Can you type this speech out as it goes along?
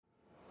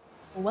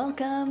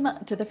Welcome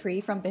to the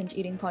Free from Binge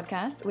Eating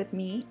podcast with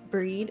me,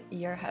 Breed,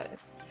 your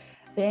host.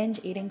 Binge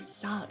eating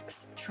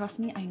sucks. Trust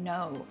me, I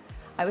know.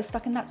 I was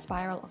stuck in that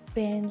spiral of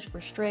binge,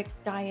 restrict,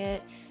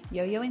 diet,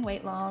 yo-yoing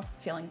weight loss,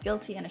 feeling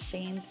guilty and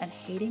ashamed, and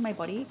hating my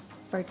body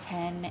for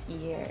 10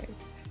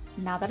 years.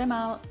 Now that I'm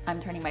out,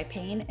 I'm turning my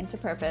pain into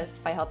purpose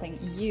by helping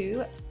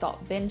you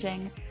stop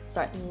binging,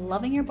 start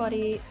loving your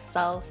body,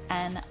 self,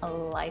 and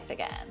life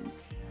again.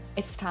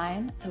 It's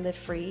time to live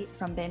free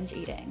from binge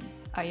eating.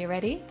 Are you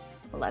ready?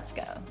 Let's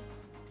go.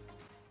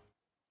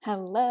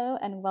 Hello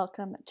and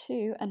welcome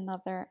to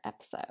another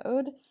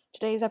episode.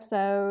 Today's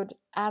episode,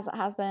 as it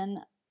has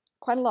been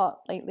quite a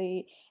lot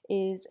lately,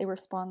 is a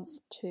response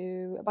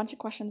to a bunch of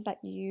questions that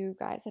you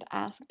guys had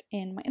asked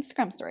in my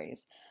Instagram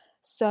stories.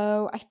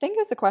 So I think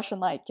it was a question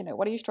like,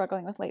 what are you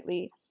struggling with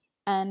lately?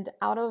 And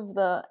out of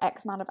the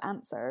X amount of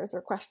answers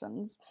or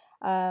questions,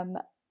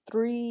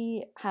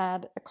 3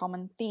 had a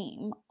common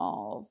theme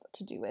of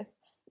to do with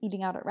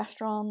eating out at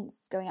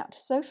restaurants, going out to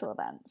social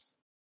events.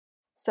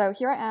 So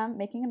here I am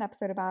making an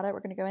episode about it. We're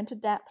going to go into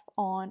depth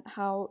on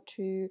how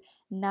to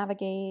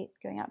navigate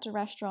going out to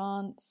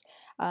restaurants.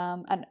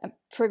 And a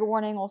trigger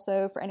warning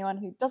also for anyone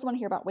who doesn't want to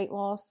hear about weight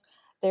loss.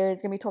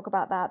 There's going to be talk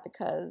about that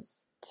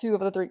because 2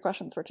 of the 3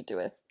 questions were to do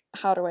with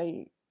how do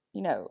I,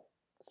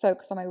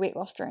 focus on my weight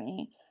loss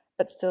journey,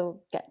 but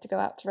still get to go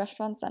out to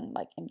restaurants and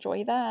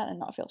enjoy that and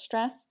not feel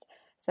stressed.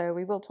 So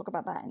we will talk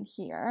about that in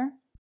here.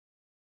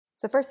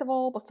 So first of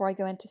all, before I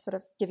go into sort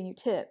of giving you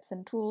tips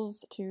and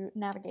tools to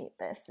navigate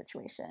this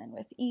situation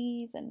with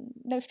ease and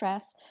no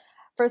stress,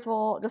 first of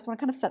all, just want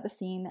to kind of set the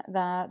scene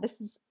that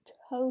this is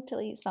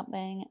totally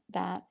something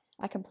that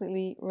I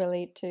completely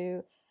relate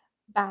to.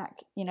 Back,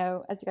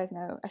 as you guys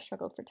know, I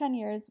struggled for 10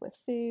 years with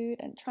food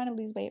and trying to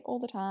lose weight all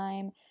the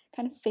time,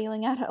 kind of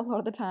failing at it a lot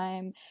of the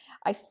time.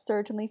 I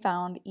certainly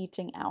found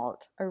eating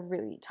out a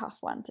really tough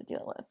one to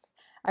deal with.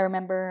 I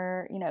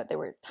remember, there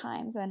were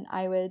times when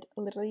I would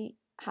literally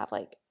have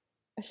a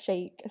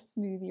shake, a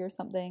smoothie or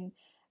something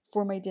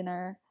for my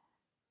dinner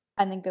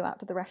and then go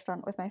out to the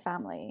restaurant with my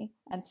family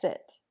and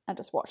sit and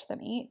just watch them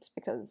eat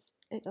because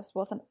it just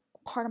wasn't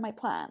part of my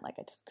plan. I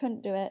just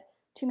couldn't do it.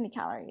 Too many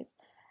calories.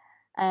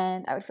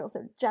 And I would feel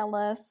so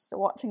jealous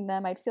watching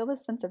them. I'd feel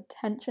this sense of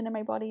tension in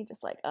my body,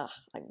 just I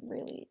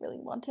really, really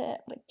want it,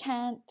 but I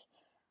can't.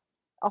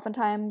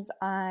 Oftentimes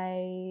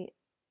I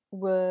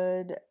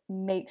would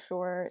make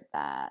sure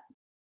that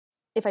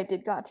if I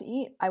did go out to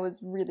eat, I was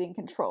really in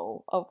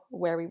control of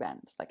where we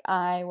went.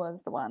 I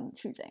was the one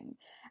choosing.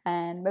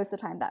 And most of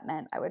the time that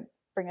meant I would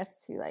bring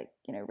us to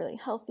really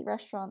healthy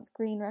restaurants,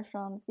 green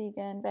restaurants,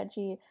 vegan,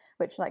 veggie,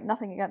 which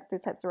nothing against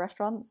those types of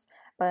restaurants,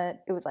 but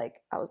it was I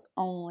was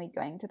only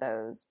going to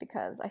those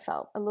because I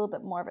felt a little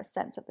bit more of a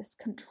sense of this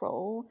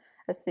control,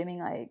 assuming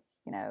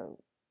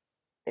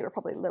they were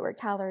probably lower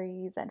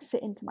calories and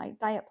fit into my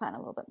diet plan a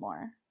little bit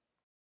more.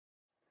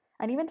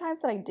 And even times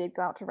that I did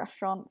go out to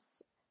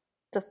restaurants,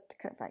 just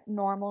kind of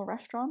normal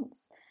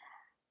restaurants.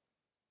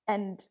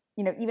 And,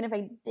 even if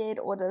I did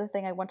order the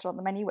thing I wanted on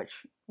the menu,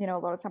 which, a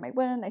lot of the time I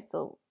wouldn't, I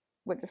still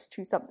would just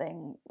choose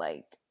something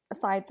like a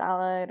side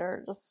salad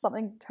or just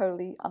something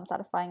totally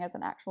unsatisfying as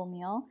an actual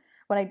meal.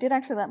 When I did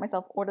actually let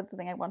myself order the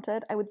thing I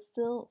wanted, I would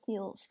still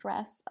feel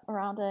stress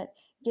around it,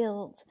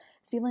 guilt,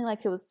 feeling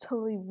like it was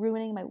totally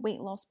ruining my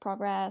weight loss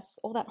progress,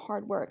 all that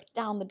hard work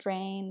down the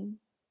drain.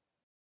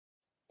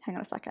 Hang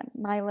on a second.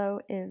 Milo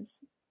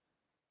is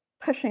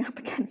pushing up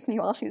against me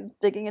while she's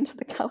digging into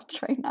the couch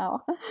right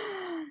now.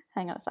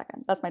 Hang on a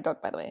second. That's my dog,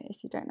 by the way,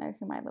 if you don't know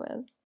who Milo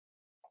is.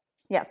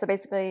 Yeah, so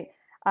basically,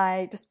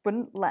 I just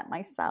wouldn't let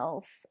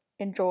myself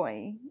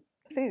enjoy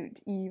food,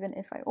 even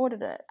if I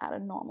ordered it at a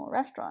normal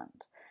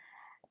restaurant.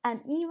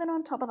 And even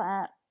on top of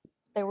that,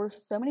 there were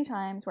so many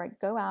times where I'd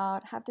go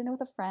out, have dinner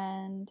with a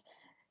friend,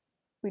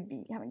 we'd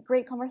be having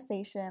great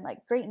conversation,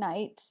 great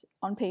night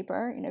on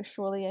paper,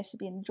 surely I should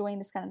be enjoying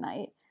this kind of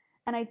night.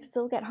 And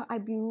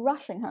I'd be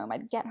rushing home.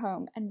 I'd get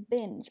home and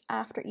binge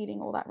after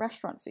eating all that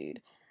restaurant food.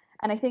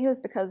 And I think it was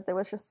because there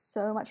was just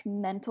so much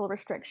mental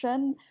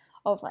restriction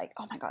of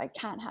oh my God, I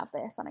can't have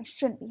this and I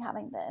shouldn't be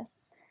having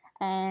this.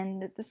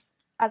 And this,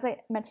 as I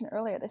mentioned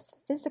earlier, this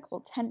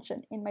physical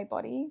tension in my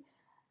body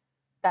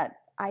that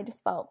I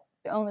just felt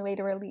the only way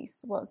to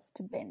release was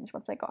to binge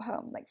once I got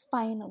home.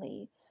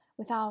 Finally,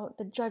 without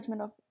the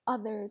judgment of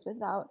others,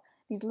 without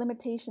these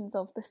limitations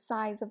of the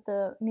size of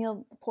the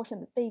meal portion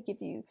that they give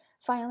you.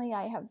 Finally,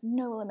 I have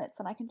no limits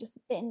and I can just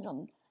binge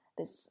on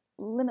this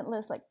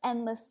limitless,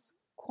 endless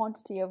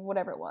quantity of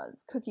whatever it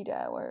was, cookie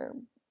dough or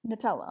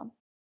Nutella.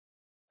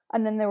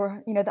 And then there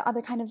were, the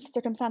other kind of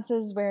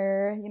circumstances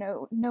where,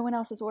 no one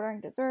else was ordering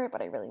dessert,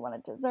 but I really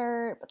wanted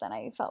dessert. But then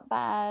I felt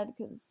bad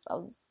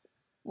because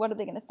what are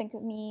they going to think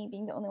of me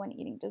being the only one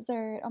eating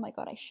dessert? Oh my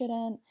God, I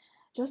shouldn't.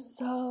 Just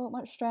so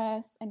much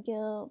stress and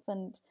guilt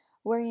and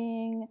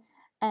worrying.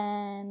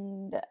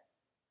 And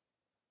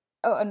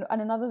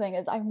another thing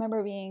is I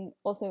remember being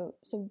also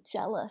so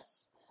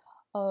jealous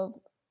of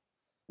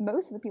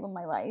most of the people in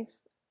my life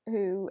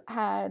who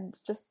had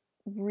just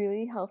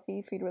really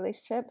healthy food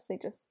relationships. They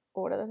just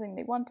order the thing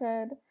they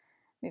wanted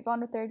move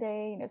on with their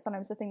day.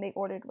 Sometimes the thing they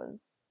ordered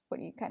was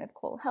what you kind of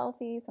call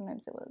healthy.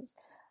 Sometimes it was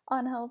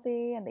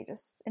unhealthy, and they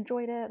just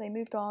enjoyed it. They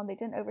moved on. They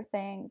didn't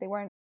overthink. They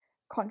weren't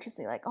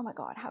consciously like, oh my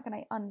God, how can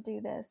I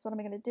undo this? What am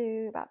I going to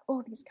do about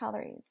all these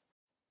calories?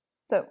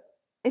 So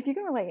if you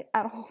can relate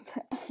at all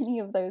to any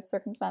of those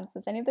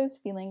circumstances, any of those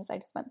feelings I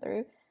just went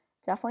through,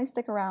 definitely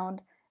stick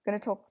around. I'm going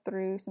to talk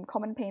through some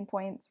common pain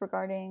points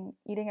regarding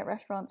eating at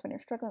restaurants when you're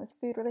struggling with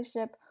food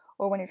relationship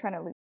or when you're trying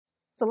to lose.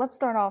 So let's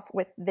start off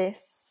with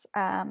this.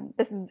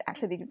 This was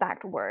actually the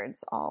exact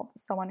words of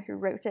someone who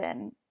wrote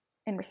in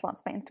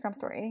response to my Instagram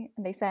story.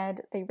 And they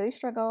said they really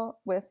struggle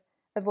with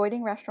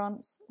avoiding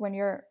restaurants when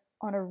you're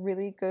on a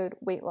really good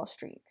weight loss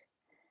streak.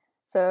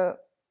 So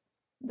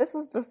this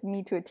was just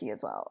me to a T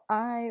as well.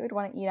 I would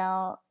want to eat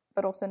out,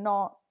 but also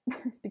not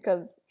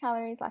because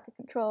calories, lack of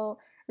control,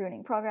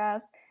 ruining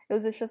progress. It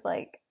was just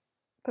like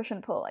push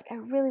and pull. Like I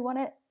really want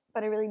it,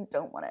 but I really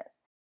don't want it.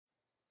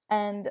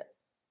 And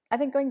I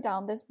think going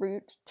down this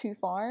route too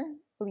far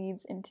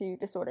leads into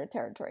disordered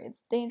territory.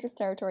 It's dangerous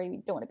territory we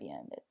don't want to be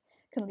in. It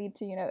can lead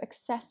to,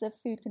 excessive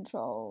food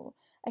control,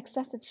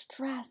 excessive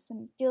stress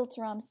and guilt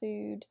around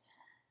food,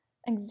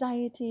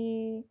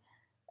 anxiety,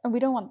 and we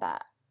don't want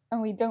that.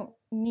 And we don't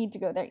need to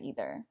go there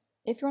either.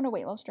 If you're on a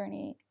weight loss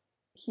journey,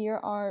 here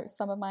are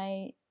some of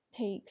my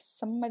takes,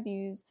 some of my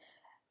views,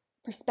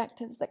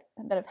 perspectives that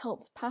have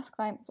helped past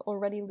clients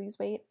already lose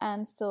weight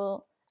and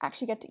still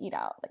actually get to eat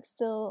out, like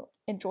still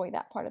enjoy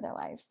that part of their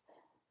life.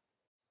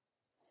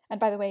 And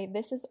by the way,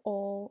 this is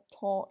all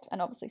taught,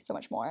 and obviously so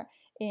much more,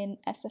 in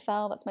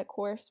SFL. That's my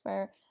course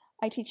where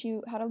I teach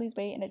you how to lose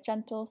weight in a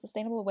gentle,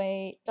 sustainable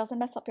way, doesn't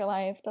mess up your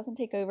life, doesn't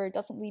take over,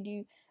 doesn't lead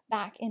you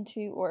back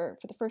into, or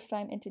for the first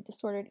time, into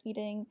disordered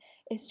eating.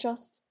 It's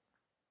just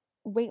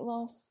weight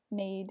loss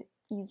made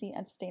easy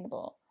and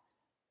sustainable.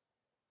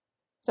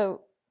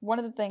 So one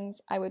of the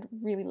things I would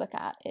really look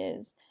at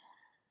is,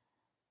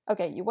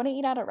 okay, you want to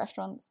eat out at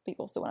restaurants, but you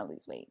also want to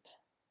lose weight.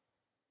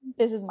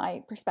 This is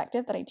my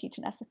perspective that I teach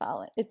in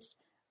SFL.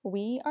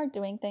 We are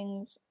doing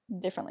things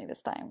differently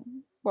this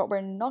time. What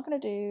we're not going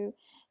to do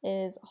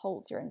is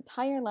hold your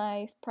entire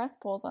life, press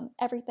pause on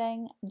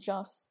everything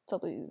just to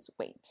lose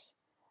weight.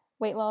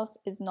 Weight loss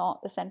is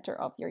not the center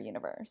of your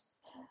universe.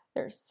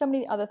 There's so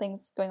many other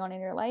things going on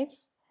in your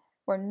life.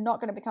 We're not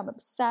going to become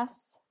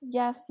obsessed.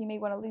 Yes, you may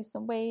want to lose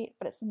some weight,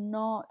 but it's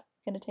not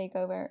going to take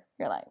over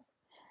your life.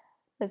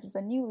 This is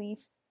a new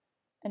leaf,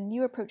 a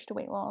new approach to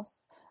weight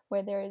loss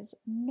where there is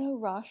no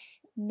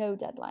rush, no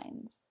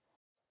deadlines.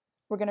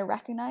 We're going to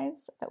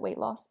recognize that weight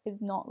loss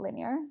is not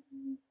linear.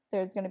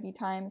 There's going to be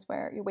times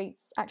where your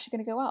weight's actually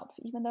going to go up,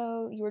 even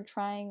though you were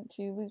trying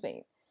to lose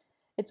weight.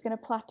 It's going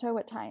to plateau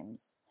at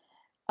times.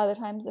 Other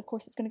times, of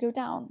course, it's going to go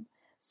down.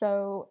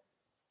 So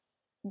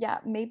yeah,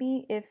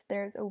 maybe if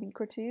there's a week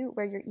or two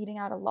where you're eating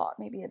out a lot,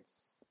 maybe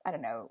it's,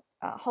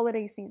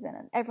 holiday season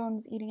and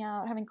everyone's eating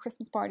out, having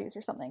Christmas parties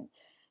or something.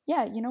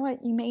 Yeah, you know what?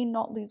 You may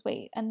not lose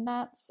weight. And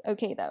that's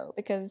okay though,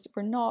 because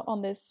we're not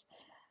on this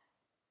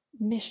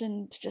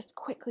mission to just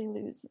quickly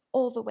lose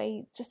all the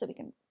weight just so we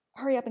can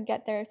hurry up and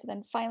get there. So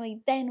then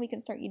finally, we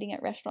can start eating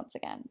at restaurants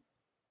again.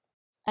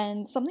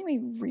 And something we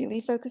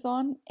really focus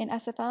on in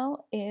SFL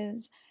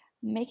is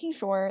making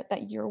sure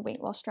that your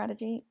weight loss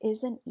strategy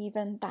isn't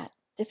even that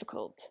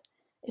difficult.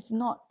 It's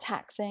not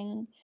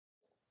taxing.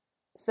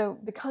 So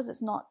because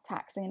it's not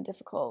taxing and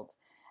difficult,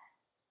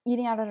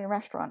 eating out at a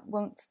restaurant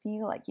won't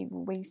feel like you've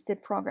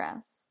wasted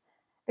progress,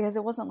 because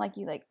it wasn't like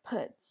you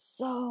put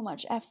so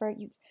much effort,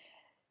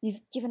 you've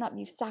given up,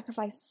 you've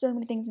sacrificed so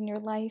many things in your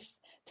life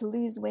to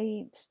lose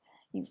weight,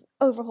 you've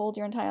overhauled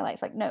your entire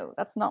life. No,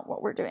 that's not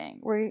what we're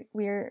doing.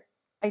 We're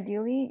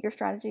ideally, your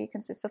strategy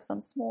consists of some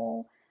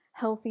small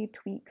healthy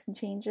tweaks and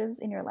changes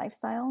in your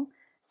lifestyle.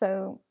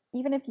 So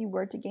even if you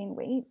were to gain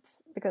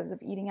weight because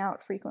of eating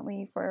out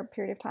frequently for a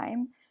period of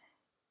time,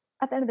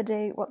 at the end of the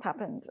day, what's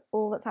happened?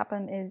 All that's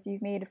happened is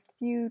you've made a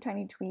few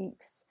tiny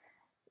tweaks,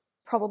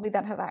 probably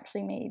that have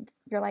actually made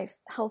your life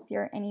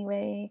healthier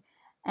anyway.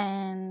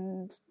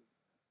 And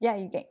yeah,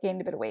 you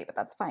gained a bit of weight, but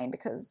that's fine,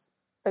 because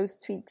those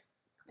tweaks,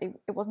 it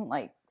wasn't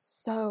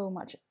so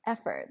much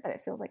effort that it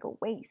feels like a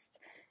waste.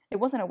 It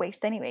wasn't a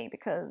waste anyway,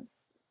 because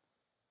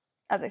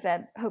as I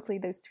said, hopefully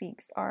those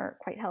tweaks are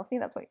quite healthy.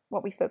 That's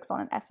what we focus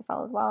on in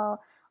SFL as well.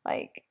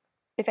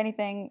 If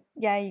anything,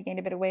 yeah, you gained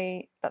a bit of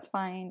weight, that's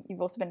fine.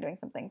 You've also been doing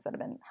some things that have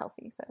been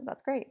healthy, so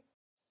that's great.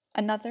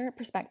 Another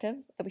perspective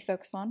that we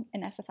focus on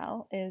in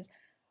SFL is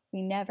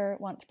we never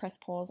want to press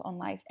pause on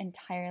life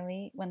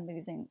entirely when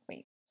losing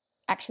weight.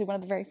 Actually, one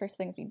of the very first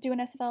things we do in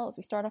SFL is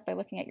we start off by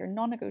looking at your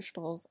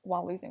non-negotiables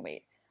while losing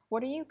weight.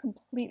 What are you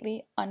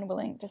completely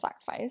unwilling to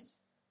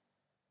sacrifice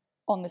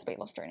on this weight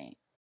loss journey?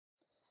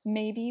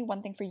 Maybe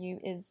one thing for you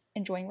is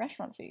enjoying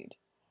restaurant food.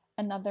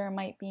 Another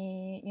might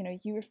be,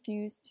 you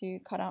refuse to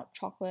cut out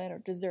chocolate or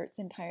desserts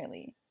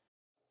entirely.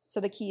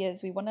 So the key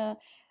is we want to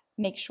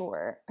make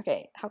sure,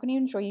 okay, how can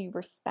you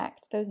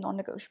respect those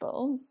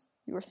non-negotiables?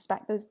 You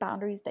respect those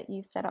boundaries that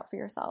you've set up for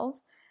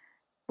yourself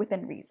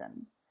within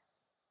reason.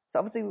 So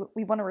obviously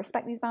we want to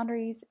respect these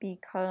boundaries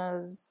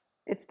because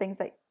it's things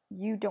that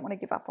you don't want to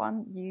give up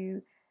on.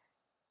 You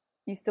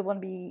You still want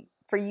to be,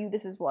 for you,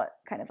 this is what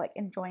kind of like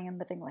enjoying and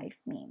living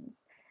life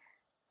means.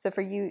 So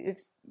for you, if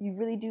you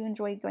really do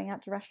enjoy going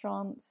out to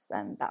restaurants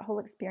and that whole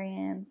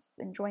experience,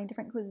 enjoying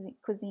different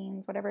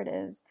cuisines, whatever it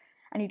is,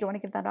 and you don't want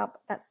to give that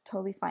up, that's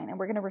totally fine. And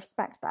we're going to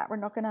respect that. We're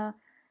not going to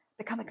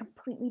become a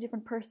completely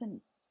different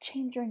person,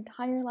 change your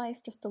entire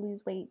life just to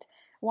lose weight.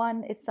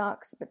 One, it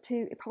sucks, but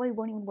two, it probably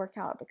won't even work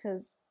out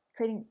because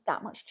creating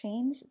that much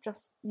change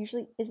just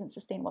usually isn't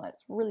sustainable and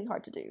it's really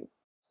hard to do.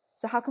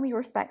 So how can we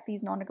respect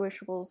these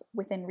non-negotiables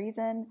within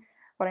reason?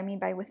 What I mean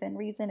by within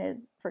reason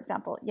is, for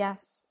example,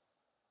 yes,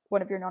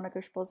 one of your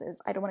non-negotiables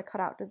is I don't want to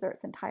cut out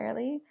desserts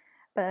entirely,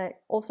 but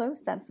also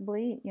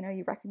sensibly,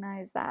 you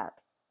recognize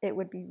that it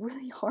would be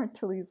really hard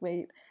to lose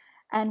weight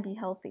and be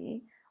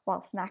healthy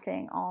while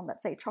snacking on,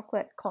 let's say,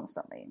 chocolate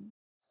constantly.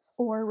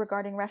 Or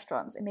regarding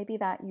restaurants, it may be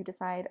that you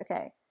decide,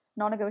 okay,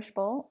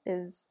 non-negotiable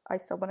is I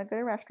still want to go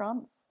to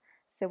restaurants,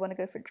 still want to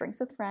go for drinks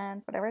with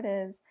friends, whatever it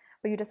is,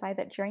 but you decide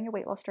that during your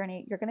weight loss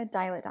journey, you're going to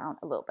dial it down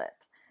a little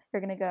bit.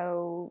 You're going to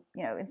go,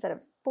 instead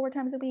of 4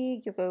 times a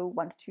week, you'll go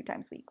 1 to 2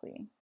 times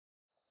weekly.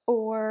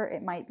 Or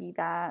it might be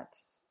that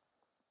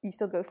you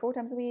still go 4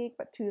 times a week,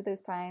 but 2 of those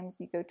times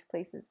you go to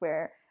places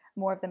where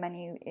more of the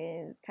menu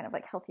is kind of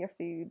like healthier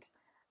food,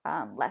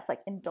 less like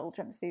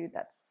indulgent food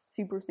that's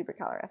super, super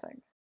calorific.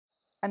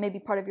 And maybe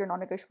part of your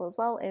non-negotiable as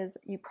well is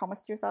you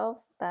promised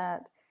yourself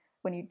that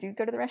when you do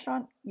go to the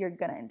restaurant, you're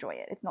going to enjoy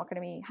it. It's not going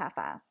to be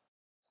half-assed.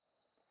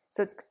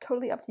 So it's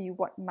totally up to you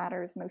what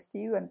matters most to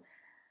you and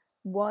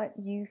what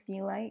you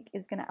feel like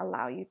is going to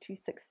allow you to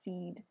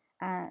succeed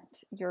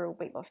at your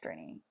weight loss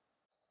journey.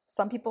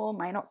 Some people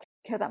might not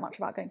care that much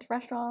about going to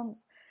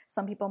restaurants.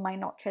 Some people might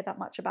not care that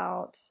much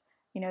about,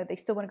 they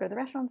still want to go to the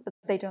restaurants, but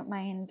they don't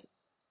mind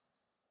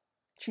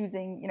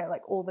choosing,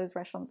 like all those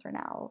restaurants are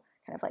now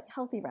kind of like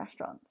healthy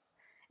restaurants.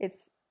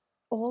 It's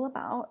all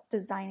about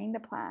designing the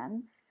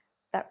plan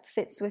that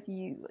fits with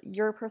you,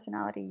 your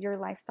personality, your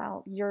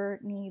lifestyle, your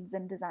needs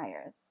and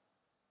desires.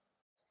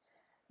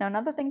 Now,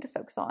 another thing to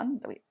focus on,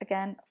 that we,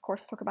 again, of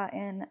course, talk about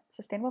in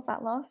sustainable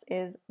fat loss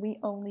is we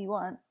only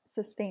want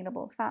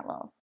sustainable fat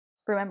loss.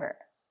 Remember,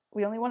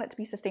 we only want it to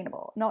be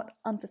sustainable, not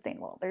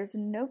unsustainable. There's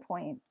no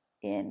point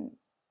in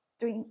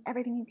doing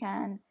everything you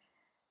can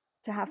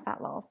to have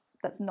fat loss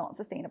that's not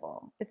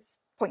sustainable. It's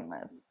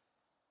pointless.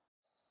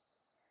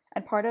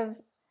 And part of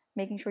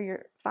making sure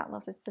your fat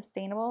loss is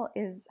sustainable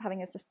is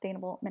having a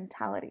sustainable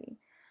mentality.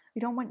 We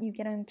don't want you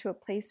getting to a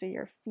place where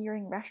you're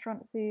fearing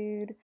restaurant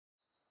food,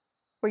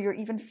 where you're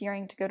even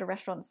fearing to go to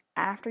restaurants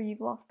after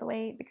you've lost the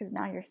weight because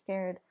now you're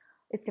scared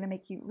it's going to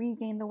make you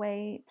regain the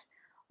weight,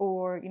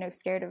 or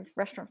scared of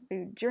restaurant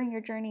food during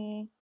your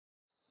journey.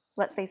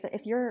 Let's face it,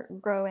 if you're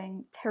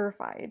growing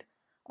terrified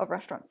of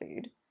restaurant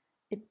food,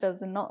 it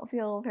does not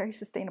feel very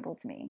sustainable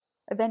to me.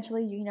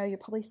 Eventually, you'll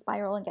probably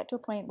spiral and get to a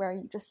point where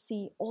you just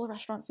see all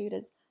restaurant food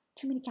as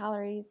too many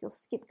calories, you'll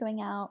skip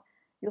going out,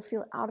 you'll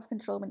feel out of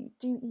control when you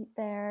do eat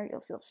there, you'll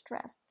feel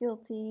stressed,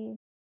 guilty.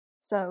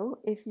 So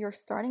if you're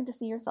starting to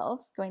see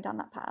yourself going down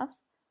that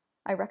path,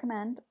 I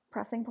recommend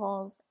pressing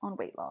pause on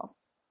weight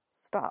loss.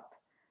 Stop.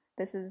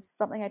 This is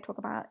something I talk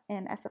about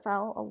in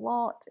SFL a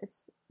lot.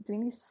 It's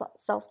doing these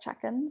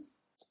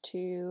self-check-ins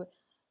to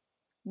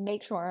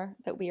make sure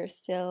that we are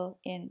still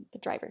in the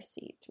driver's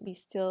seat. We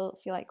still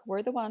feel like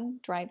we're the one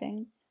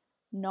driving,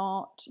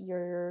 not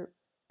your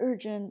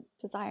urgent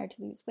desire to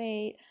lose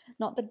weight,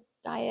 not the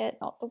diet,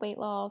 not the weight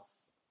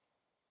loss.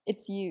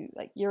 It's you.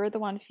 Like, you're the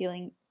one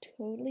feeling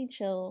totally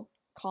chill,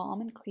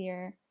 calm, and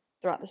clear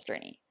throughout this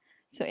journey.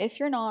 So if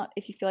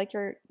you feel like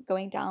you're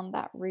going down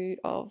that route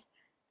of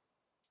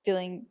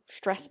feeling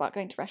stressed about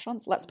going to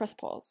restaurants, let's press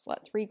pause.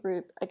 Let's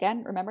regroup.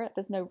 Again, remember,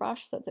 there's no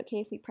rush, so it's okay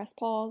if we press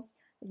pause.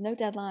 There's no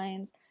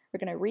deadlines.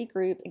 We're going to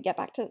regroup and get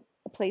back to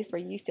a place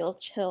where you feel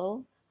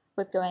chill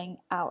with going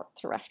out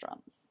to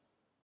restaurants.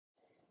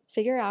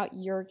 Figure out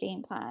your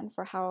game plan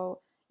for how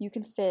you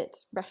can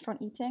fit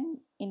restaurant eating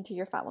into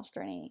your fat loss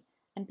journey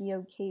and be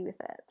okay with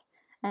it.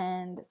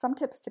 And some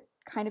tips to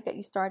kind of get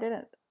you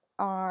started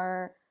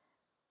are,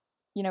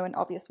 an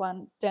obvious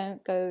one: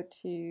 don't go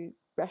to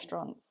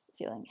restaurants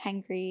feeling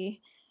hangry,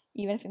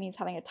 even if it means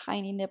having a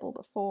tiny nibble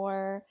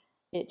before.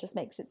 It just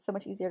makes it so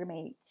much easier to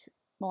make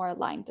more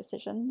aligned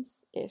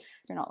decisions if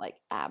you're not like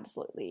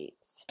absolutely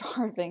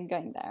starving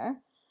going there.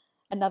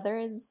 Another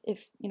is,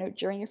 if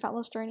during your fat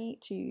loss journey,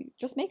 to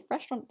just make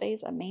restaurant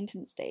days a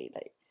maintenance day.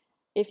 Like,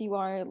 if you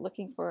are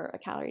looking for a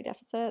calorie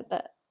deficit,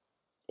 that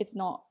it's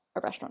not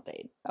a restaurant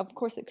day. Of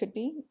course it could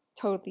be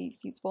totally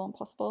feasible and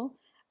possible,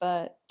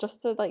 but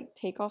just to like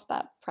take off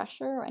that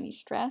pressure or any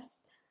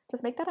stress,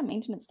 just make that a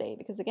maintenance day.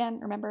 Because again,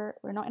 remember,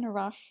 we're not in a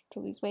rush to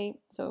lose weight,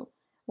 so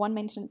one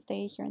maintenance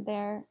day here and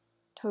there,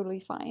 totally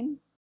fine.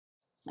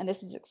 And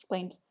this is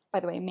explained,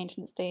 by the way,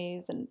 maintenance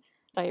days and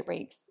diet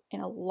breaks in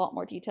a lot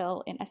more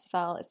detail in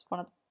SFL. It's one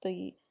of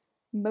the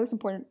most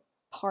important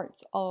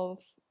parts of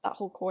that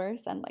whole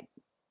course and like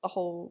the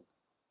whole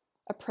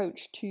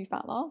approach to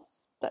fat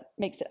loss that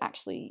makes it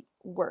actually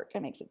work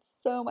and makes it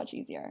so much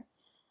easier.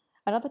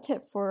 Another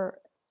tip for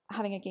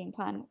having a game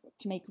plan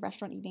to make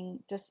restaurant eating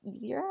just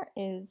easier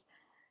is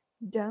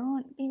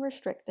Don't be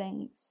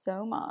restricting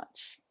so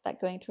much that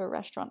going to a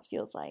restaurant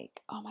feels like,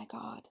 oh my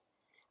God,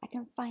 I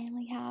can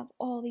finally have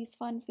all these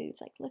fun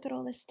foods. Like, look at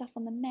all this stuff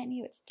on the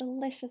menu. It's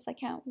delicious. I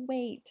can't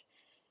wait.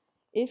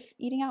 If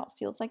eating out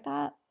feels like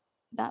that,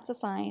 that's a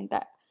sign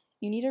that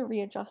you need to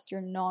readjust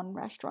your non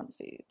restaurant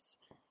foods.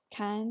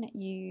 Can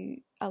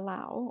you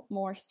allow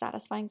more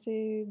satisfying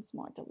foods,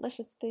 more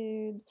delicious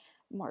foods,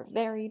 more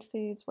varied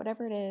foods,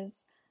 whatever it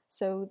is,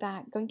 so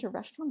that going to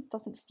restaurants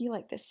doesn't feel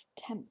like this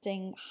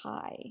tempting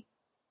high?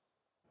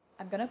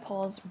 I'm going to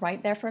pause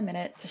right there for a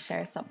minute to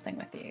share something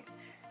with you.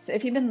 So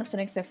if you've been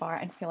listening so far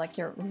and feel like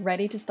you're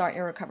ready to start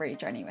your recovery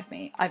journey with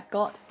me, I've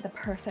got the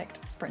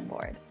perfect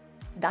springboard.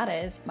 That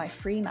is my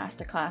free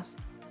masterclass,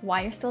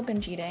 Why You're Still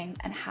Binge Eating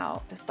and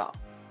How to Stop.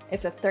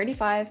 It's a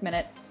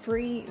 35-minute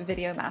free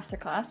video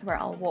masterclass where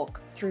I'll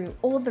walk through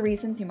all of the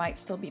reasons you might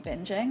still be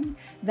binging.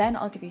 Then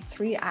I'll give you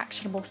 3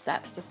 actionable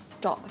steps to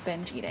stop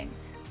binge eating.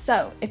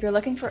 So if you're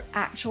looking for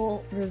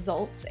actual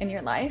results in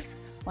your life,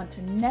 want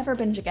to never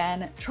binge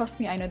again, trust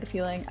me, I know the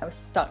feeling. I was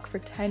stuck for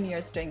 10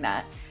 years doing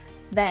that.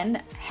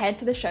 Then head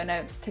to the show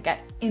notes to get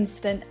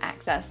instant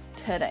access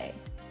today.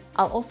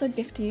 I'll also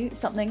gift you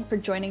something for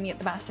joining me at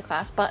the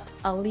masterclass, but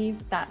I'll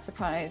leave that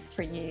surprise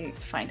for you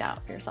to find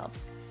out for yourself.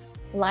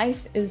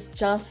 Life is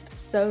just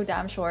so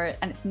damn short,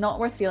 and it's not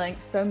worth feeling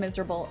so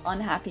miserable,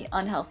 unhappy,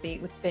 unhealthy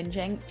with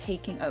binging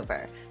taking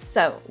over.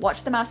 So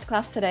watch the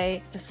masterclass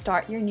today to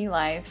start your new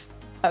life.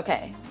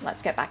 Okay,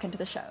 let's get back into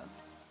the show.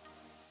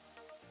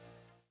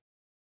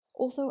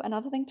 Also,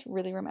 another thing to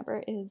really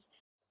remember is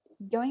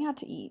going out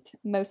to eat.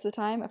 Most of the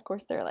time, of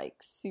course, they're like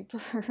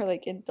super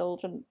like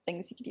indulgent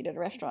things you could eat at a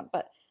restaurant,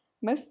 but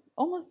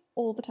almost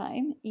all the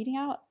time, eating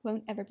out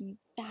won't ever be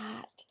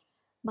that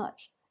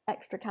much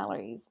extra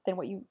calories than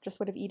what you just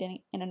would have eaten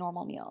in a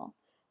normal meal.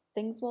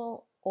 Things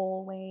will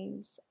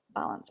always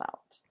balance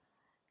out.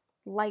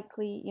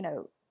 Likely,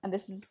 and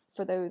this is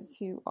for those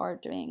who are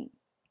doing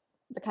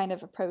the kind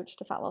of approach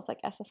to fat loss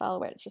like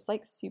SFL, where it's just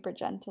like super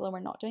gentle and we're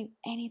not doing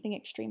anything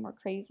extreme or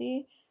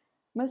crazy.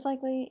 Most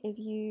likely, if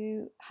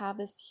you have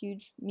this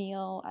huge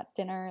meal at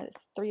dinner,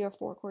 this 3 or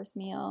 4 course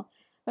meal,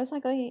 most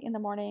likely in the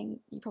morning,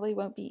 you probably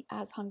won't be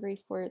as hungry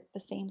for the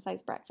same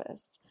size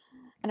breakfast.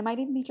 And it might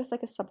even be just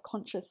like a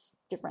subconscious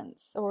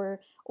difference,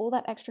 or all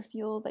that extra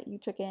fuel that you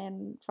took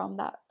in from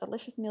that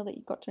delicious meal that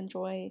you got to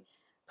enjoy.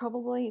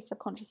 Probably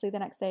subconsciously the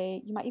next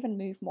day, you might even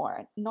move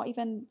more, not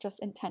even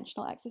just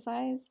intentional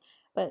exercise,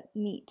 but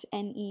NEAT,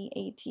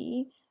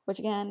 N-E-A-T, which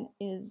again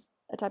is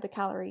a type of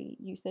calorie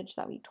usage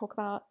that we talk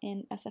about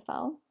in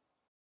SFL.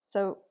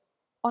 So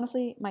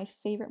honestly, my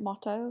favorite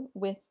motto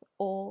with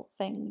all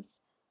things,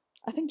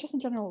 I think just in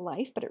general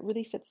life, but it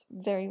really fits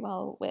very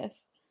well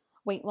with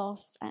weight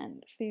loss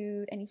and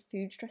food, any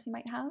food stress you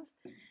might have,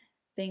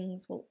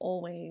 things will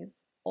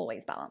always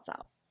balance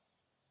out.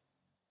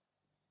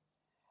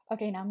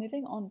 Okay, now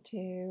moving on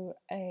to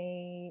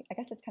I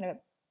guess it's kind of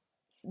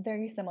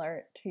very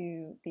similar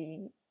to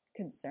the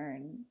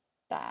concern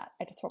that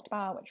I just talked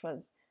about, which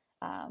was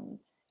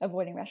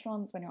avoiding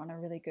restaurants when you're on a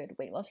really good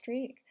weight loss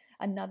streak.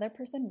 Another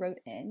person wrote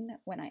in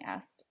when I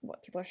asked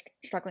what people are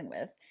struggling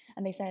with,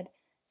 and they said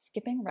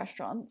skipping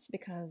restaurants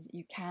because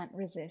you can't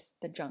resist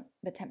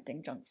the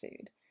tempting junk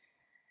food.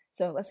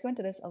 So let's go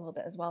into this a little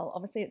bit as well.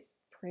 Obviously, it's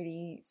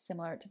pretty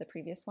similar to the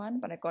previous one,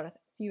 but I've got a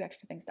few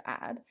extra things to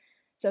add.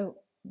 So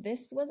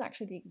this was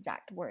actually the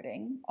exact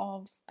wording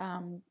of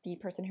the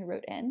person who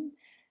wrote in.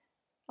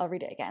 I'll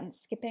read it again.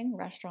 Skipping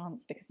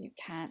restaurants because you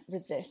can't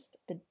resist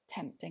the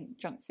tempting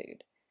junk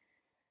food.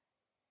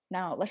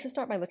 Now, let's just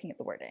start by looking at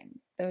the wording.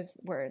 Those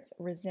words,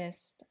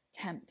 resist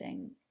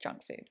tempting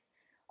junk food.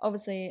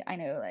 Obviously, I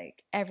know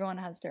like everyone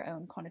has their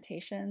own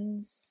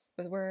connotations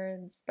with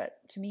words, but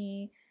to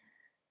me,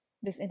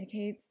 this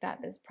indicates that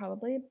there's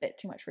probably a bit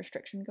too much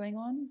restriction going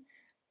on,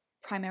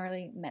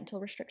 primarily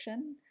mental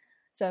restriction.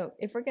 So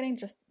if we're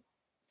just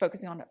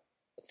focusing on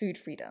food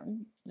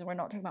freedom, so we're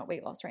not talking about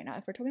weight loss right now.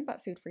 If we're talking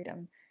about food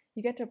freedom,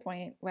 you get to a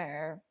point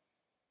where,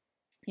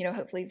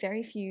 hopefully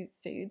very few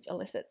foods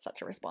elicit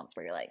such a response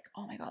where you're like,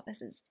 oh my God,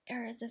 this is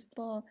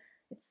irresistible.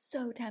 It's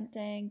so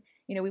tempting.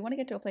 We want to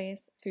get to a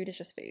place, food is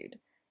just food.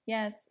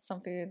 Yes,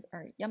 some foods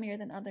are yummier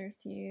than others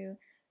to you.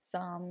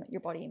 Some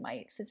your body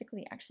might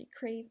physically actually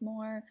crave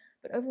more.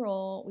 But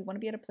overall, we want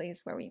to be at a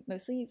place where we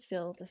mostly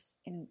feel just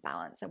in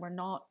balance and we're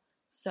not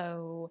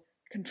so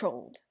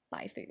controlled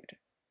by food.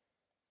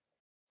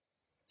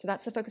 So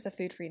that's the focus of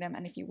food freedom.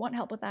 And if you want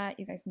help with that,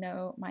 you guys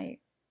know my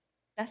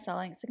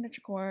best-selling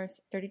signature course,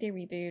 30-day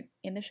reboot,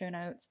 in the show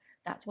notes.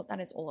 That's what that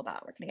is all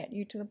about. We're going to get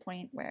you to the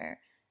point where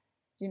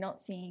you're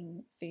not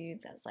seeing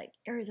foods as like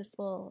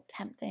irresistible,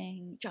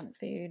 tempting, junk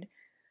food.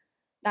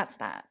 That's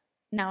that.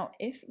 Now,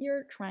 if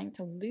you're trying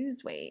to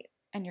lose weight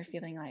and you're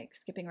feeling like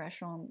skipping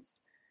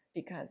restaurants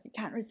because you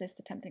can't resist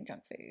the tempting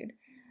junk food,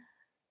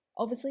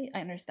 obviously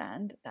I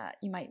understand that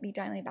you might be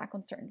dialing back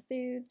on certain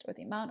foods or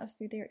the amount of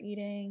food that you're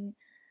eating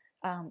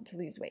to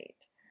lose weight.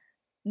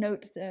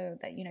 Note though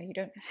that you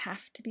don't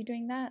have to be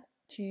doing that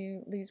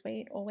to lose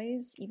weight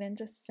always. Even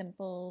just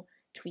simple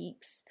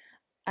tweaks,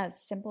 as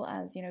simple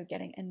as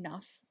getting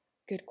enough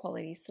good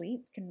quality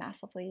sleep can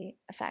massively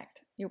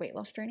affect your weight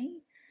loss journey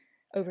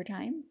over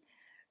time.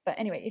 But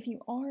anyway, if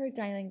you are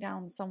dialing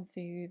down some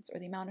foods or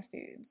the amount of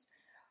foods,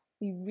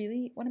 we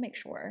really want to make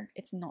sure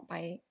it's not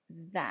by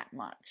that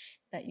much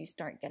that you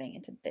start getting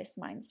into this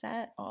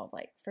mindset of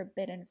like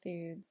forbidden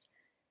foods,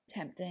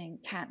 tempting,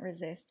 can't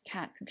resist,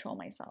 can't control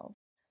myself.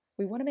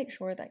 We want to make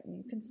sure that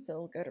you can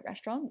still go to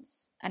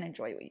restaurants and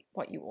enjoy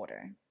what you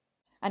order.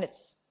 And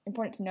it's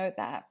important to note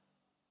that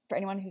for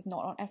anyone who's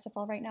not on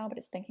SFL right now but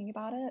is thinking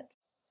about it,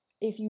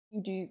 if you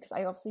do, because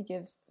I obviously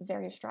give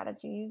various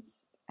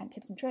strategies and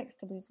tips and tricks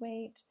to lose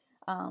weight,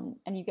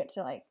 and you get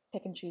to like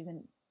pick and choose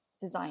and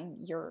design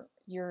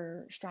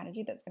your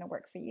strategy that's going to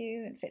work for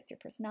you and fits your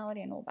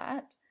personality and all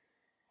that.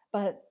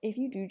 But if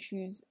you do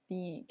choose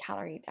the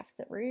calorie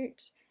deficit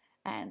route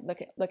and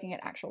looking at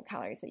actual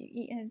calories that you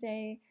eat in a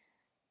day,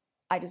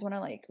 I just want to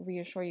like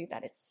reassure you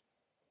that it's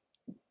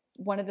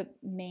one of the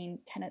main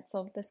tenets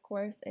of this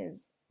course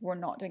is we're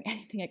not doing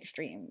anything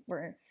extreme.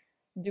 We're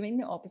doing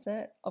the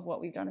opposite of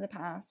what we've done in the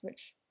past,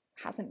 which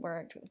hasn't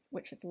worked,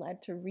 which has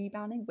led to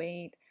rebounding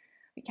weight.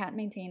 We can't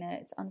maintain it.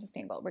 It's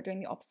unsustainable. We're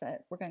doing the opposite.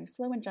 We're going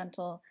slow and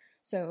gentle.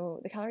 So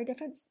the calorie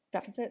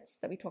deficits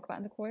that we talk about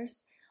in the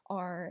course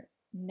are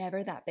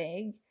never that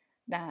big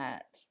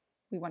that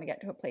we want to get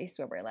to a place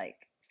where we're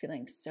like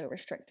feeling so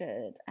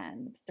restricted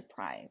and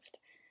deprived.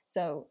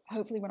 So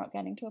hopefully we're not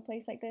getting to a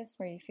place like this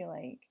where you feel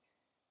like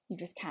you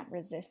just can't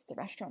resist the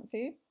restaurant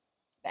food.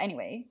 But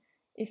anyway,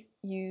 if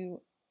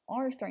you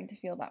are starting to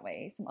feel that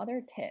way, some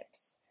other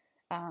tips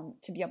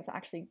to be able to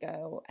actually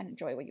go and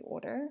enjoy what you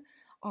order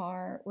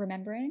are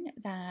remembering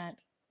that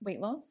weight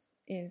loss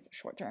is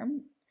short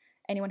term.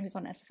 Anyone who's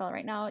on SFL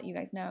right now, you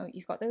guys know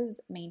you've got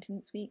those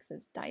maintenance weeks,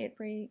 those diet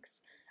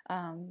breaks.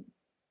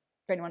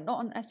 For anyone not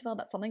on SFL,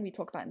 that's something we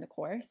talk about in the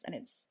course. And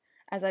it's,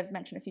 as I've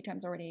mentioned a few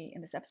times already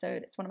in this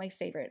episode, it's one of my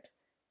favorite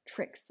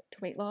tricks to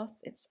weight loss.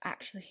 It's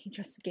actually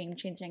just game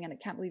changing, and I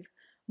can't believe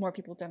more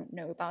people don't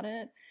know about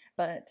it.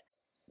 But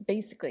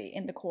basically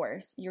in the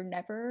course, you're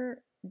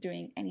never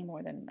doing any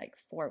more than like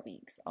 4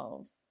 weeks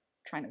of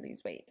trying to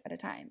lose weight at a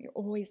time. You're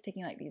always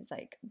taking like these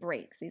like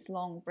breaks, these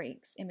long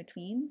breaks in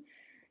between,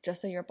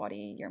 just so your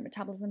body, your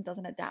metabolism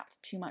doesn't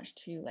adapt too much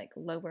to like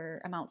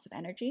lower amounts of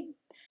energy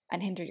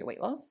and hinder your weight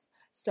loss.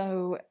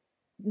 So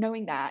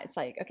knowing that, it's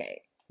like,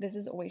 okay, this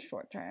is always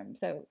short term.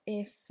 So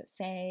if,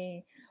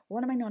 say,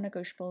 one of my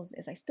non-negotiables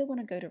is I still want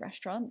to go to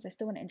restaurants, I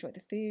still want to enjoy the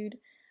food,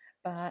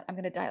 but I'm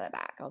going to dial it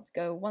back. I'll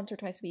go once or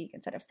twice a week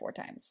instead of 4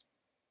 times.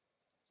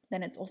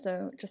 Then it's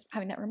also just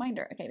having that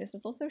reminder, okay, this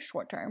is also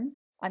short term.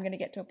 I'm going to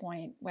get to a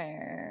point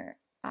where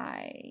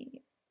I'm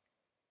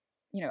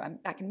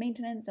back in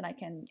maintenance and I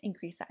can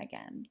increase that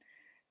again.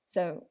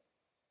 So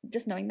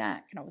just knowing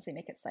that can obviously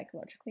make it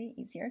psychologically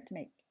easier to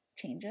make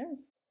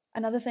changes.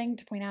 Another thing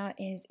to point out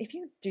is if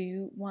you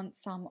do want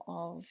some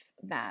of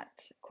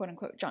that quote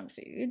unquote junk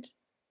food,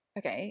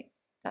 okay,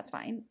 that's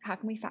fine. How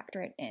can we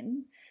factor it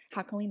in?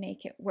 How can we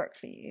make it work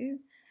for you?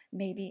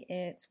 Maybe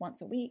it's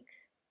once a week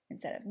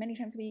instead of many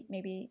times a week.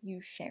 Maybe you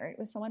share it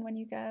with someone when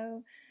you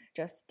go,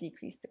 just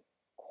decrease the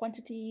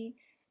quantity.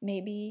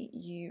 Maybe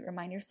you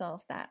remind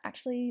yourself that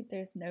actually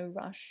there's no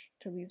rush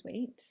to lose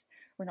weight.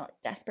 We're not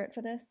desperate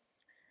for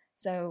this.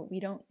 So we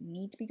don't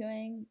need to be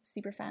going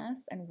super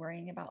fast and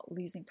worrying about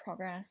losing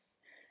progress,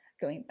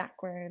 going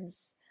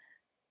backwards.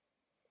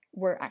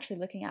 We're actually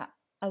looking at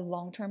a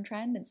long-term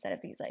trend instead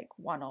of these like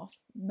one-off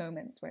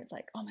moments where it's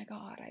like, oh my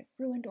God, I've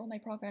ruined all my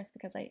progress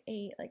because I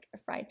ate like a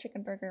fried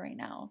chicken burger right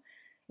now.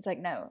 It's like,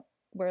 no,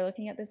 we're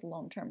looking at this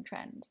long-term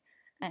trend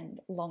and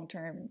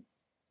long-term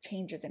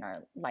changes in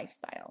our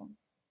lifestyle.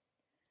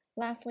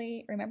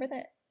 Lastly, remember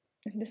that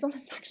this one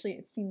is actually,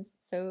 it seems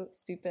so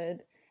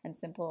stupid and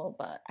simple,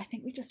 but I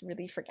think we just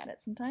really forget it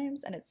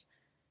sometimes. And it's,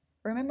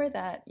 remember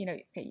that,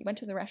 okay, you went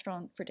to the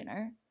restaurant for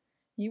dinner,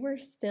 you were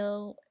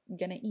still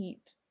gonna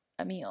eat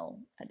a meal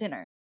at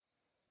dinner,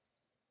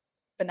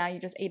 but now you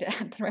just ate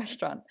it at the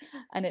restaurant.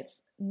 And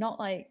it's not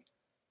like,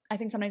 I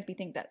think sometimes we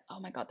think that,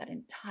 oh my God, that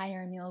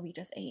entire meal we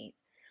just ate,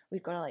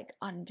 we've got to like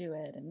undo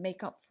it and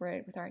make up for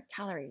it with our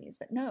calories.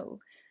 But no,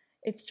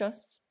 it's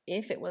just,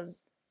 if it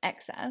was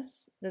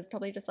excess, there's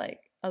probably just like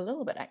a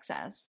little bit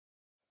excess.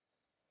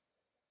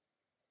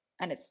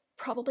 And it's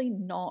probably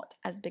not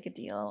as big a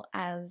deal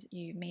as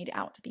you've made it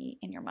out to be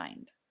in your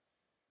mind.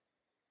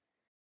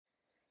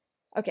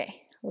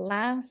 Okay,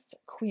 last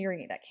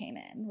query that came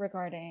in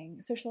regarding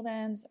social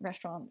events,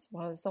 restaurants,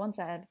 was someone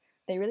said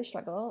they really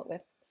struggle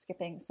with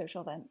skipping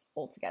social events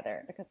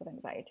altogether because of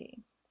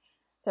anxiety.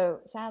 So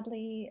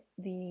sadly,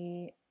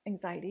 the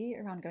anxiety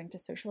around going to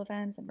social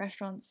events and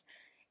restaurants,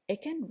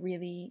 it can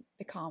really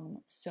become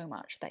so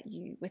much that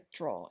you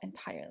withdraw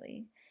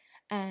entirely.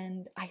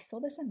 And I saw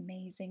this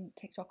amazing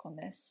TikTok on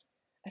this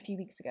a few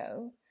weeks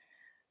ago.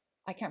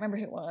 I can't remember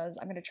who it was.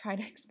 I'm going to try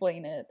to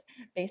explain it.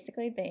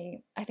 Basically,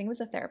 I think it was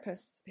a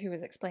therapist who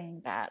was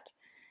explaining that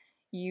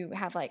you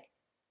have like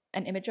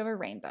an image of a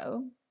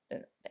rainbow,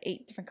 the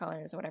 8 different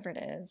colors or whatever it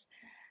is,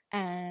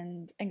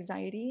 and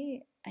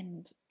anxiety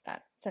and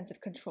that sense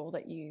of control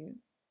that you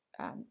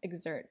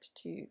exert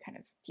to kind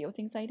of deal with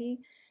anxiety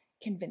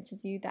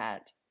convinces you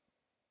that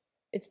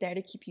it's there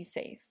to keep you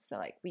safe. So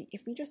like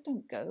if we just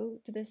don't go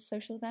to this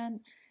social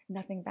event,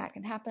 nothing bad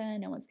can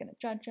happen. No one's going to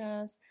judge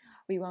us.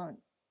 We won't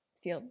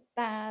feel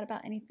bad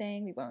about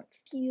anything. We won't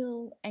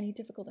feel any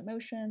difficult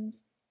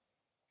emotions.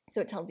 So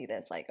it tells you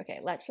this, like, okay,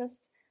 let's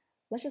just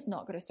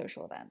not go to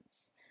social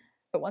events.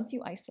 But once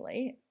you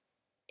isolate,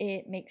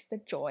 it makes the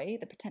joy,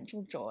 the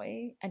potential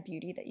joy and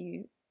beauty that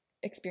you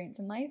experience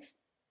in life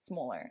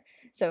smaller.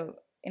 So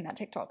in that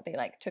TikTok, they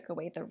like took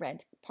away the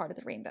red part of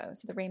the rainbow.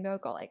 So the rainbow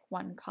got like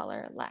one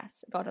color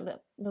less, it got a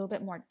little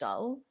bit more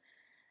dull.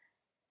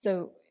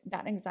 So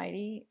that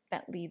anxiety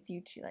that leads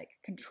you to like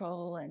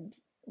control and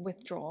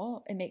withdraw,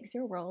 it makes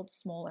your world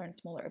smaller and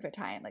smaller over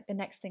time. Like the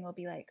next thing will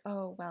be like,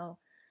 oh, well,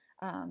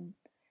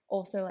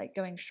 also like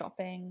going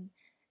shopping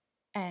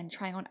and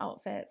trying on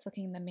outfits,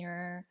 looking in the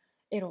mirror,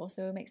 it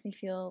also makes me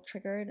feel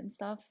triggered and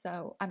stuff.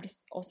 So I'm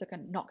just also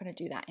not going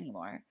to do that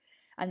anymore.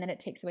 And then it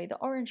takes away the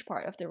orange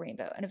part of the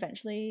rainbow. And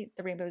eventually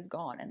the rainbow is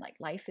gone. And like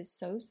life is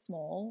so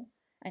small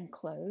and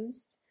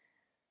closed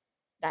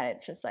that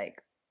it's just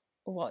like,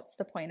 what's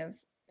the point of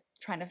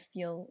trying to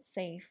feel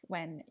safe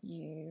when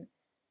you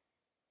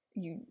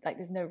like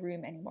there's no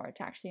room anymore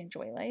to actually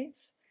enjoy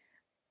life,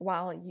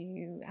 while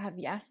you have,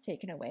 yes,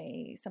 taken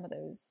away some of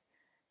those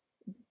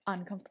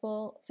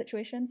uncomfortable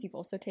situations, you've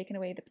also taken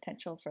away the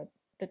potential for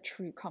the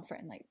true comfort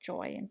and like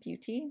joy and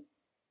beauty.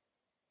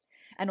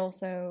 And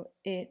also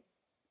it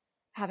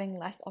having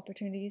less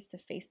opportunities to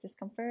face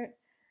discomfort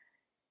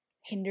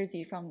hinders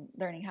you from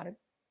learning how to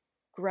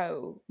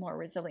grow more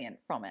resilient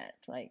from it.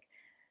 Like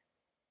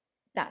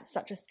that's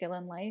such a skill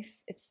in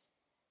life. It's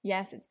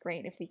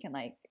great if we can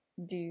like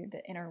do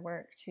the inner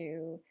work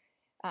to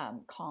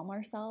calm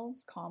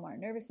ourselves, calm our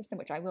nervous system,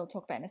 which I will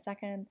talk about in a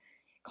second,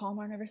 calm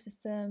our nervous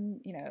system,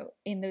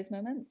 in those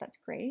moments. That's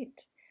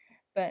great.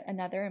 But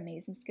another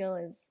amazing skill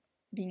is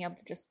being able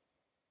to just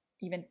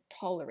even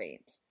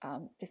tolerate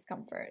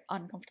discomfort,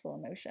 uncomfortable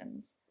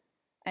emotions,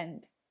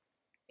 and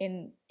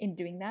in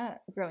doing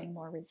that, growing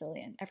more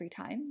resilient every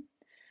time.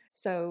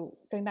 So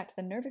going back to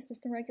the nervous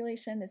system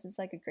regulation, this is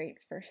like a great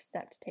first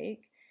step to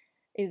take,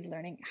 is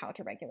learning how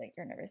to regulate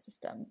your nervous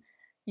system,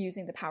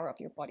 using the power of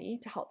your body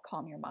to help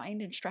calm your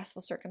mind in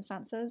stressful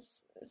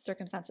circumstances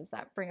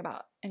that bring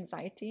about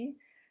anxiety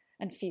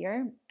and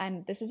fear.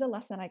 And this is a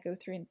lesson I go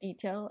through in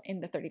detail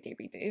in the 30-day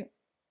reboot.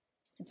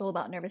 It's all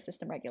about nervous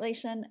system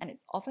regulation, and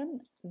it's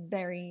often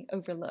very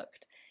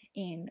overlooked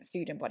in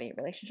food and body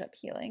relationship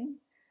healing.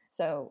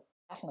 So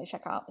definitely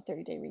check out the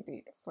 30-day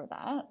reboot for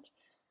that.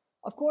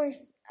 Of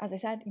course, as I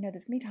said,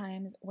 there's gonna be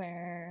times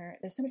where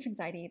there's so much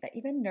anxiety that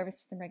even nervous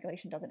system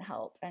regulation doesn't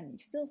help and you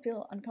still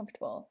feel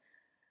uncomfortable.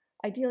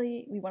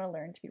 Ideally, we want to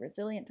learn to be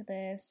resilient to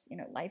this.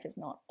 Life is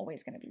not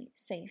always going to be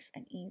safe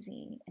and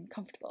easy and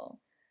comfortable.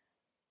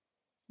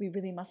 We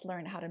really must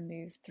learn how to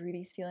move through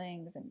these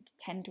feelings and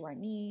tend to our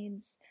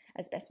needs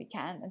as best we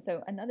can. And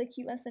so another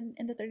key lesson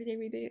in the 30-day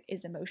reboot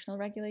is emotional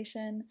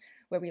regulation,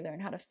 where we learn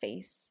how to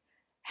face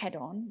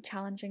head-on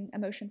challenging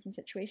emotions and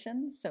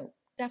situations. So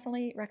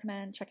definitely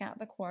recommend checking out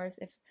the course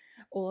if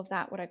all of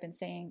that, what I've been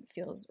saying,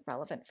 feels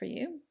relevant for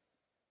you.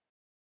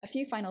 A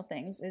few final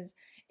things is,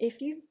 if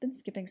you've been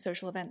skipping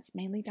social events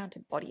mainly down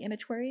to body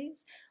image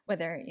worries,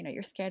 whether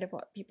you're scared of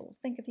what people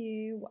think of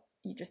you,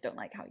 you just don't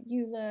like how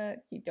you look,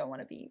 you don't want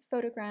to be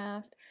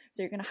photographed,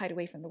 so you're going to hide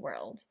away from the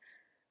world.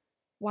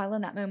 While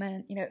in that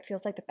moment, it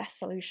feels like the best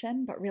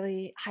solution, but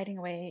really hiding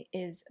away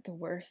is the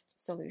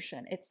worst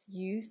solution. It's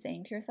you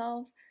saying to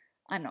yourself,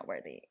 I'm not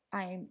worthy.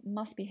 I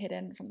must be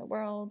hidden from the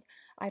world.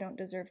 I don't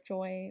deserve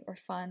joy or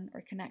fun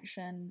or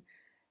connection.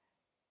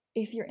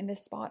 If you're in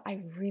this spot,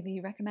 I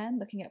really recommend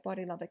looking at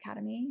Body Love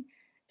Academy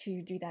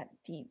to do that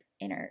deep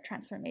inner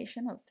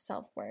transformation of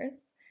self-worth.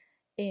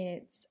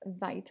 It's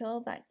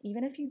vital that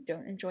even if you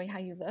don't enjoy how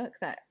you look,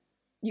 that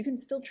you can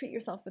still treat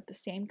yourself with the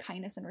same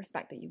kindness and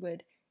respect that you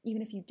would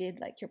even if you did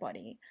like your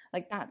body.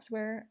 Like that's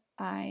where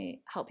I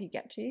help you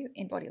get to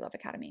in Body Love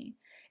Academy.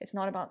 It's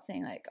not about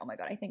saying like, oh my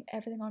God, I think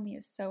everything on me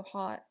is so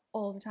hot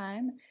all the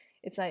time.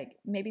 It's like,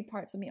 maybe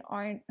parts of me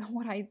aren't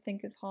what I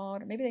think is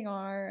hot, or maybe they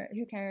are,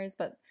 who cares?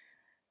 But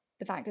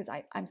the fact is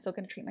I'm still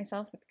going to treat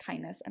myself with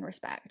kindness and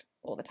respect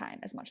all the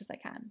time, as much as I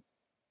can.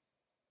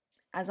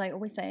 As I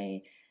always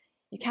say,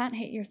 you can't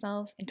hate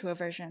yourself into a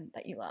version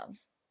that you love.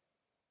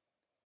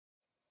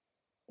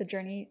 The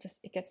journey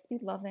it gets to be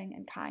loving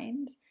and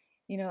kind.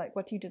 Like,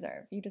 what do you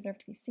deserve? You deserve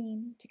to be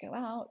seen, to go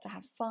out, to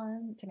have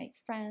fun, to make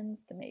friends,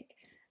 to make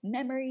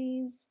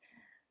memories.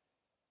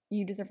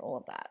 You deserve all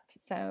of that.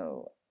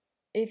 So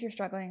if you're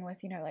struggling with,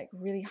 like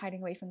really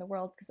hiding away from the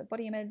world because of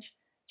body image,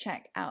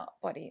 check out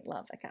Body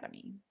Love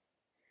Academy.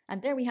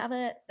 And there we have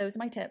it. Those are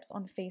my tips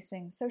on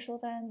facing social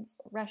events,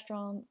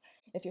 restaurants,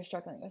 if you're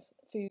struggling with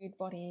food,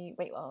 body,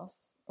 weight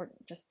loss, or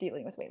just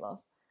dealing with weight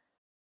loss.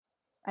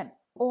 And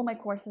all my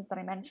courses that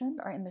I mentioned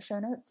are in the show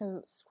notes.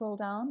 So scroll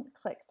down,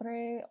 click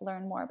through,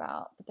 learn more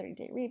about the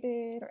 30-day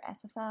reboot or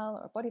SFL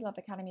or Body Love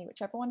Academy,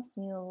 whichever one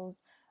feels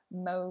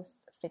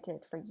most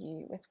fitted for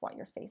you with what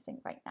you're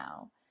facing right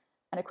now.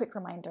 And a quick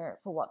reminder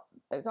for what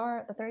those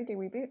are: the 30-day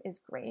reboot is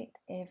great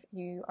if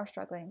you are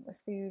struggling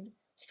with food,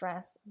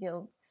 stress,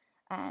 guilt,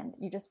 and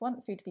you just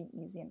want food to be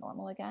easy and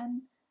normal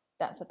again.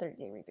 That's a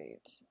 30-day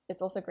reboot.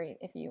 It's also great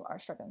if you are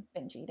struggling with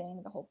binge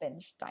eating, the whole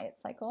binge diet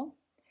cycle.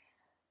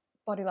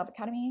 Body Love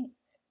Academy,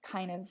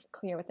 kind of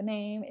clear with the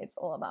name. It's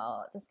all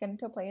about just getting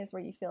to a place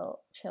where you feel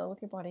chill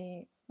with your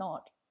body. It's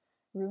not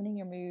ruining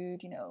your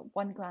mood.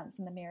 One glance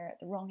in the mirror at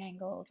the wrong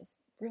angle just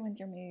ruins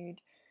your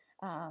mood.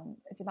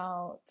 It's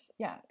about,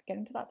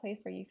 getting to that place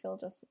where you feel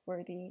just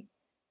worthy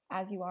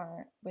as you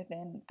are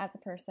within, as a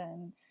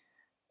person,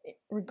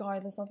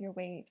 regardless of your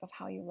weight, of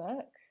how you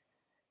look,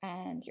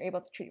 and you're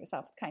able to treat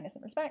yourself with kindness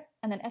and respect.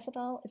 And then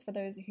SFL is for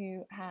those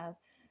who have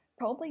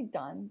probably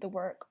done the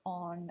work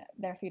on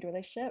their food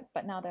relationship,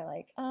 but now they're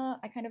like,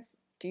 I kind of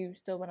do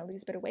still want to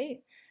lose a bit of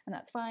weight, and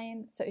that's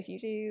fine. So if you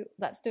do,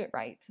 let's do it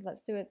right.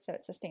 Let's do it so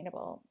it's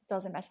sustainable,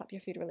 doesn't mess up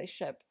your food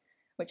relationship,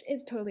 which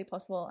is totally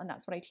possible, and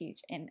that's what I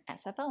teach in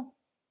SFL.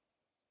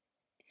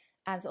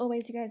 As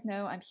always, you guys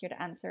know I'm here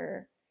to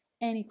answer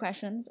any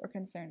questions or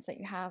concerns that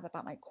you have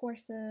about my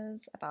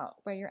courses, about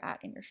where you're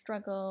at in your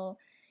struggle.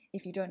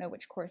 If you don't know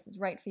which course is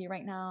right for you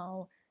right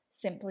now,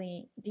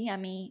 simply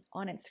DM me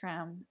on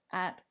Instagram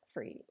at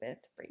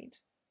freewithbreed.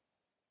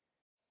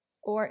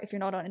 Or if you're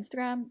not on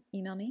Instagram,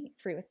 email me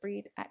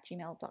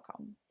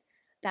freewithbreed@gmail.com.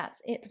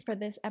 That's it for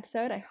this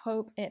episode. I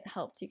hope it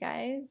helped you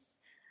guys.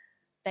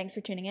 Thanks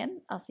for tuning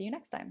in. I'll see you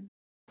next time.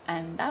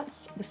 And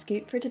that's the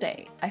scoop for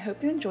today. I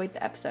hope you enjoyed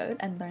the episode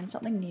and learned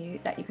something new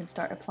that you can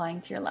start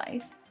applying to your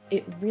life.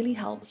 It really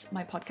helps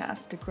my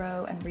podcast to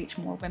grow and reach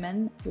more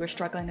women who are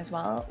struggling as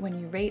well when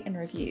you rate and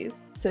review.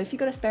 So if you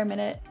got a spare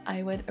minute,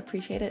 I would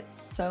appreciate it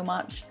so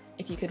much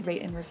if you could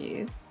rate and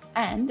review.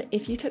 And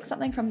if you took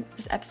something from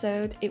this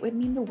episode, it would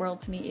mean the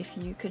world to me if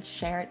you could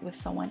share it with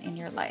someone in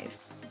your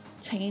life.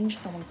 Change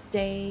someone's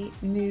day,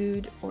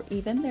 mood, or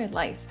even their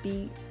life.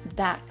 Be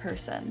that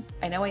person.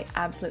 I know I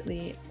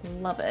absolutely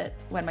love it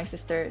when my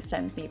sister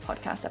sends me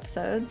podcast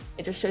episodes.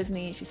 It just shows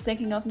me she's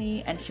thinking of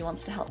me and she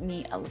wants to help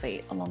me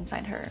elevate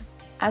alongside her.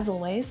 As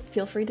always,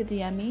 feel free to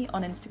DM me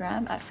on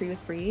Instagram at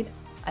freewithbreed.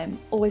 I'm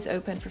always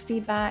open for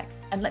feedback,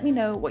 and let me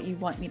know what you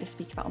want me to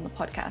speak about on the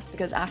podcast,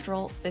 because after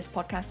all, this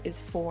podcast is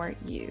for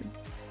you.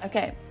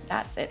 Okay,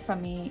 that's it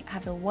from me.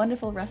 Have a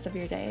wonderful rest of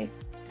your day,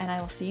 and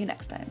I will see you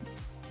next time.